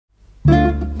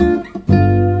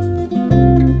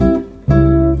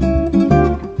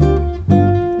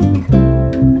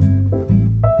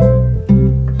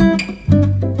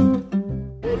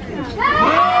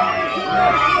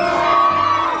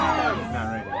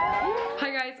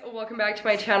welcome back to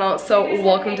my channel. So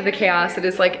welcome to the chaos. It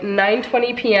is like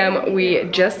 9:20 p.m. We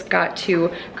just got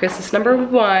to Christmas number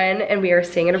 1 and we are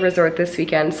staying at a resort this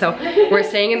weekend. So we're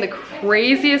staying in the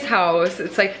craziest house.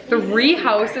 It's like 3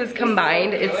 houses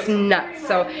combined. It's nuts.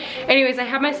 So anyways, I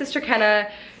have my sister Kenna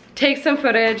take some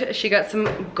footage. She got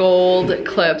some gold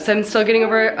clips. I'm still getting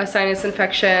over a sinus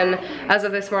infection. As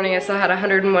of this morning, I still had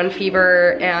 101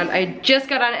 fever and I just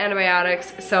got on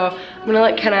antibiotics. So I'm gonna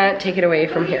let Kenna take it away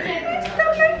from here.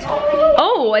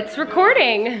 Oh, it's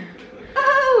recording.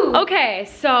 Oh. Okay,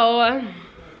 so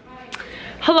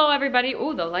hello everybody.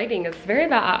 Oh, the lighting is very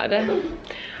bad.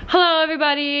 Hello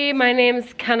everybody, my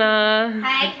name's Kenna.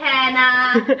 Hi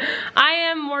Kenna. I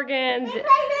am Morgan's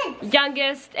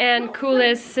youngest and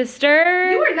coolest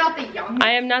sister. You are not the youngest.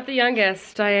 I am not the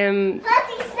youngest. I am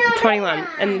 21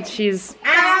 and she's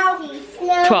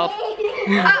 12.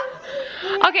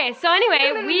 Okay, so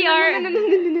anyway, we are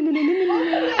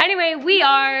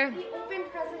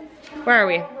where are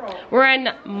we? We're in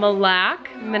Millac,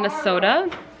 Minnesota.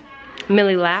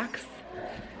 Millac.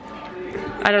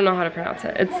 I don't know how to pronounce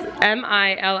it. It's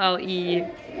M-I-L-L-E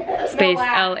space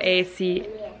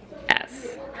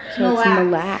L-A-C-S. So it's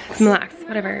Millac. Millac,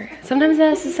 whatever. Sometimes the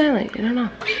S is silent, I don't know.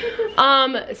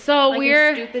 So like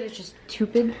we're stupid, it's just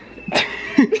stupid.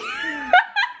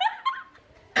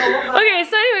 Okay,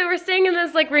 so anyway, we're staying in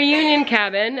this like reunion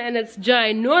cabin and it's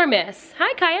ginormous.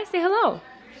 Hi Kaya, say hello.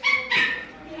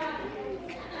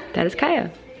 That is Kaya.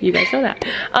 You guys know that.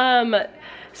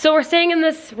 So we're staying in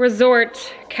this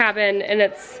resort cabin and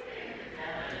it's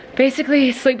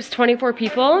basically sleeps 24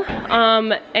 people.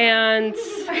 And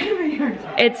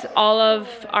it's all of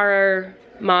our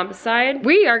mom's side.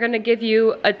 We are gonna give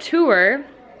you a tour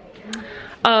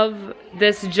of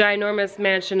this ginormous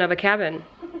mansion of a cabin.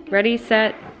 Ready,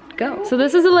 set, go. So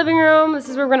this is the living room. This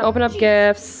is where we're gonna open up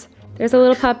gifts. There's a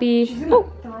little puppy. Oh,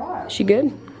 she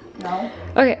good? No.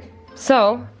 Okay,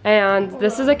 so, and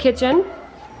this is a kitchen.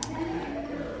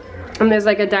 And there's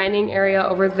like a dining area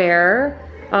over there.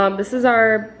 This is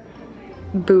our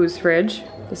booze fridge.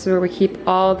 This is where we keep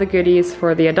all the goodies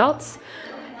for the adults.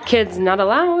 Kids not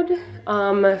allowed.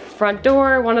 Front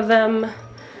door, one of them.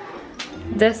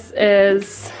 This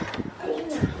is,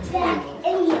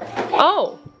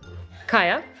 oh,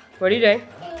 Kaya, what are you doing?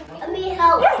 I need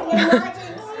help.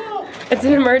 It's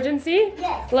an emergency?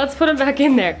 Yes. Let's put it back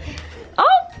in there.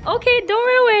 Oh, okay, don't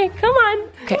run away, come on.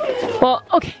 Okay, well,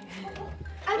 okay.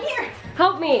 I'm here.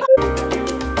 Help me.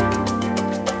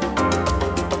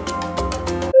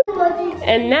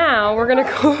 And now we're gonna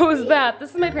close that.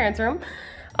 This is my parents' room.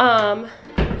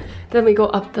 Then we go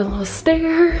up the little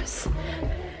stairs.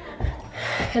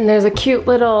 And there's a cute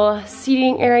little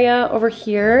seating area over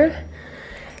here.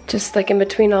 Just like in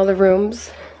between all the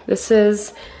rooms. This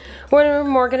is where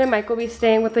Morgan and Mike will be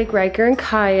staying with like Riker and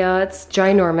Kaya. It's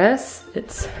ginormous.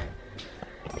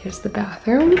 Here's the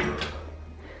bathroom.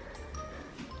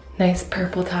 Nice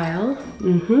purple tile.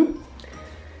 Mm-hmm.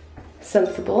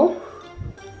 Sensible.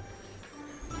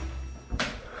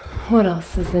 What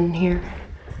else is in here?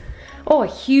 Oh, a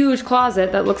huge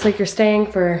closet that looks like you're staying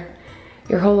for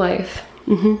your whole life.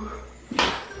 Mm-hmm.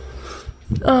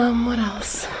 What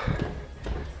else?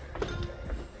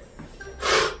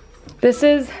 This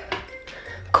is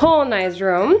colonized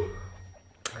room.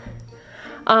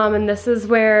 And this is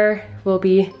where we'll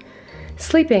be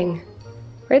sleeping.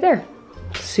 Right there.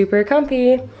 Super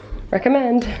comfy.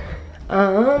 Recommend.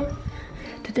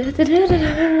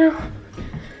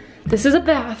 This is a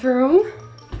bathroom.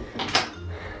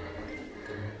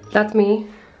 That's me.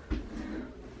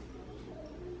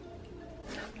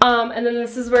 And then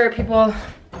this is where people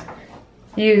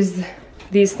use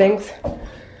these things.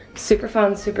 Super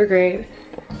fun, super great.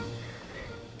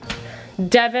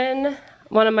 Devin,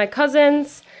 one of my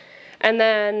cousins, and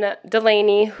then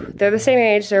Delaney, they're the same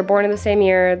age, they're born in the same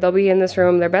year, they'll be in this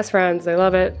room, they're best friends, they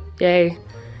love it, yay.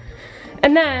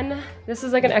 And then, this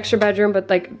is like an extra bedroom, but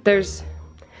like this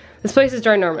place is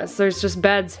ginormous. There's just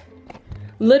beds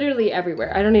literally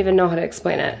everywhere. I don't even know how to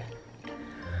explain it.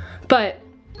 But,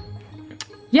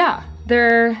 yeah,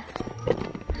 this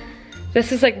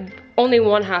is like only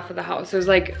one half of the house. There's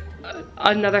like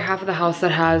another half of the house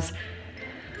that has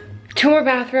 2 more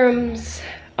bathrooms,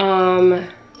 4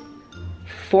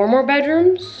 more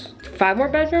bedrooms, 5 more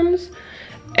bedrooms,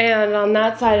 and on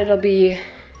that side it'll be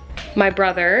my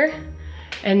brother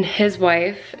and his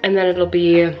wife, and then it'll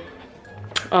be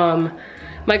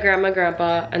my grandma,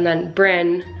 grandpa, and then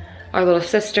Bryn, our little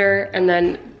sister, and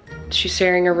then she's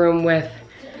sharing a room with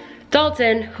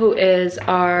Dalton, who is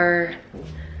our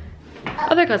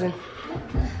other cousin.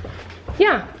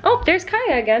 Yeah. Oh, there's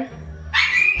Kaya again.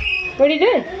 What are you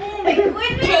doing? We're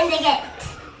gonna get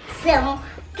some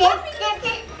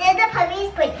Did the puppies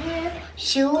put your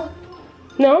shoe?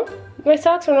 No, my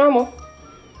socks are normal.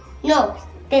 No.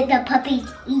 Did the puppies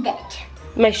eat it?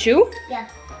 My shoe? Yeah.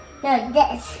 No,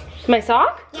 this. My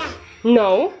sock? Yeah.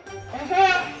 No.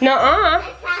 Nuh-uh.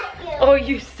 You. Oh,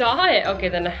 you saw it. Okay,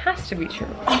 then it has to be true.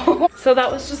 So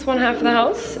that was just one half of the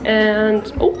house,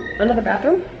 and oh, another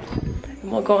bathroom.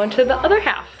 And we'll go on to the other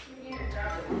half.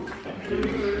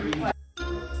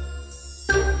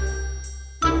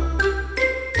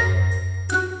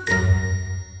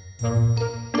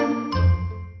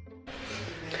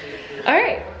 All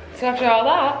right, so after all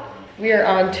that, we are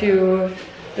on to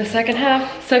the second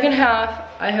half. Second half,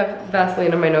 I have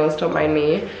Vaseline on my nose, don't mind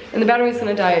me. And the battery's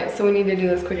gonna die, so we need to do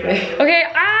this quickly. Okay,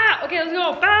 okay, let's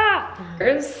go,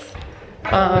 Here's,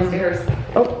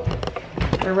 oh,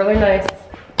 they're really nice.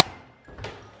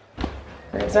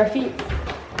 There's our feet.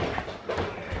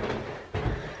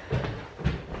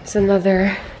 It's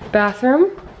another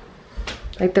bathroom,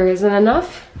 like there isn't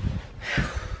enough.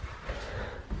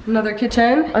 Another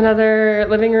kitchen, another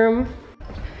living room,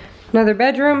 another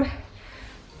bedroom,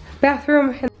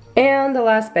 bathroom, and the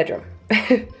last bedroom.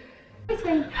 Here,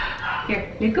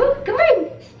 you go, come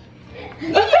on.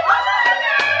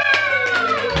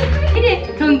 Get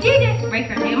it, come get it. Right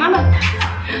here, hey mama.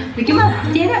 Look at mama,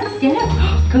 stand up, stand up.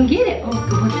 Come get it. Oh,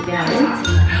 good one, balance.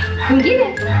 Come get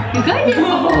it. You got it.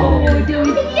 Oh, do it.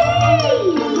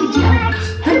 Yay! Good job.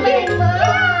 Come get it.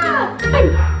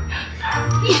 Stand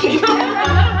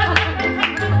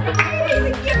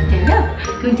up.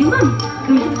 Come to mom.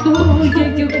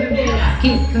 Come to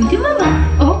okay, come to mama.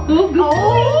 Oh, good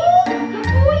boy.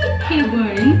 Good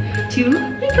boy. Okay, 1, 2,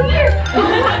 hey, come here.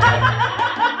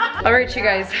 All right, you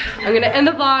guys, I'm gonna end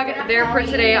the vlog there for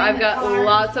today. I've got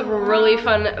lots of really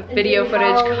fun video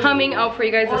footage coming out for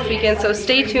you guys this weekend, so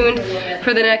stay tuned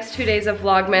for the next 2 days of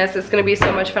Vlogmas. It's gonna be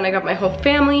so much fun. I got my whole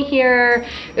family here.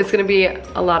 It's gonna be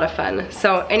a lot of fun.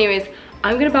 So anyways,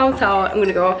 I'm gonna bounce out. I'm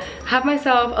gonna go have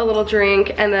myself a little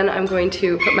drink, and then I'm going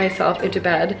to put myself into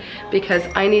bed because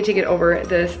I need to get over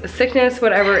this sickness,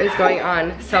 whatever is going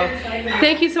on. So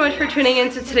thank you so much for tuning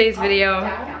into today's video.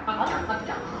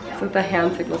 So the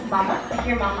hand signals. Mama,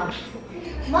 your mama.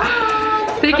 Mom.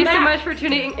 Thank you so much for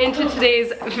tuning into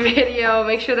today's video.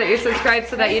 Make sure that you're subscribed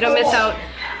so that you don't miss out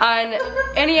on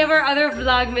any of our other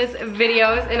Vlogmas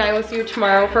videos. And I will see you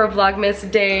tomorrow for a Vlogmas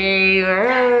day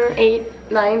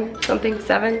 8, 9, something,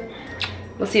 7.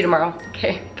 We'll see you tomorrow.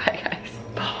 Okay, bye guys.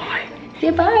 Bye. Say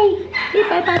bye. Say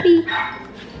bye, Bobby.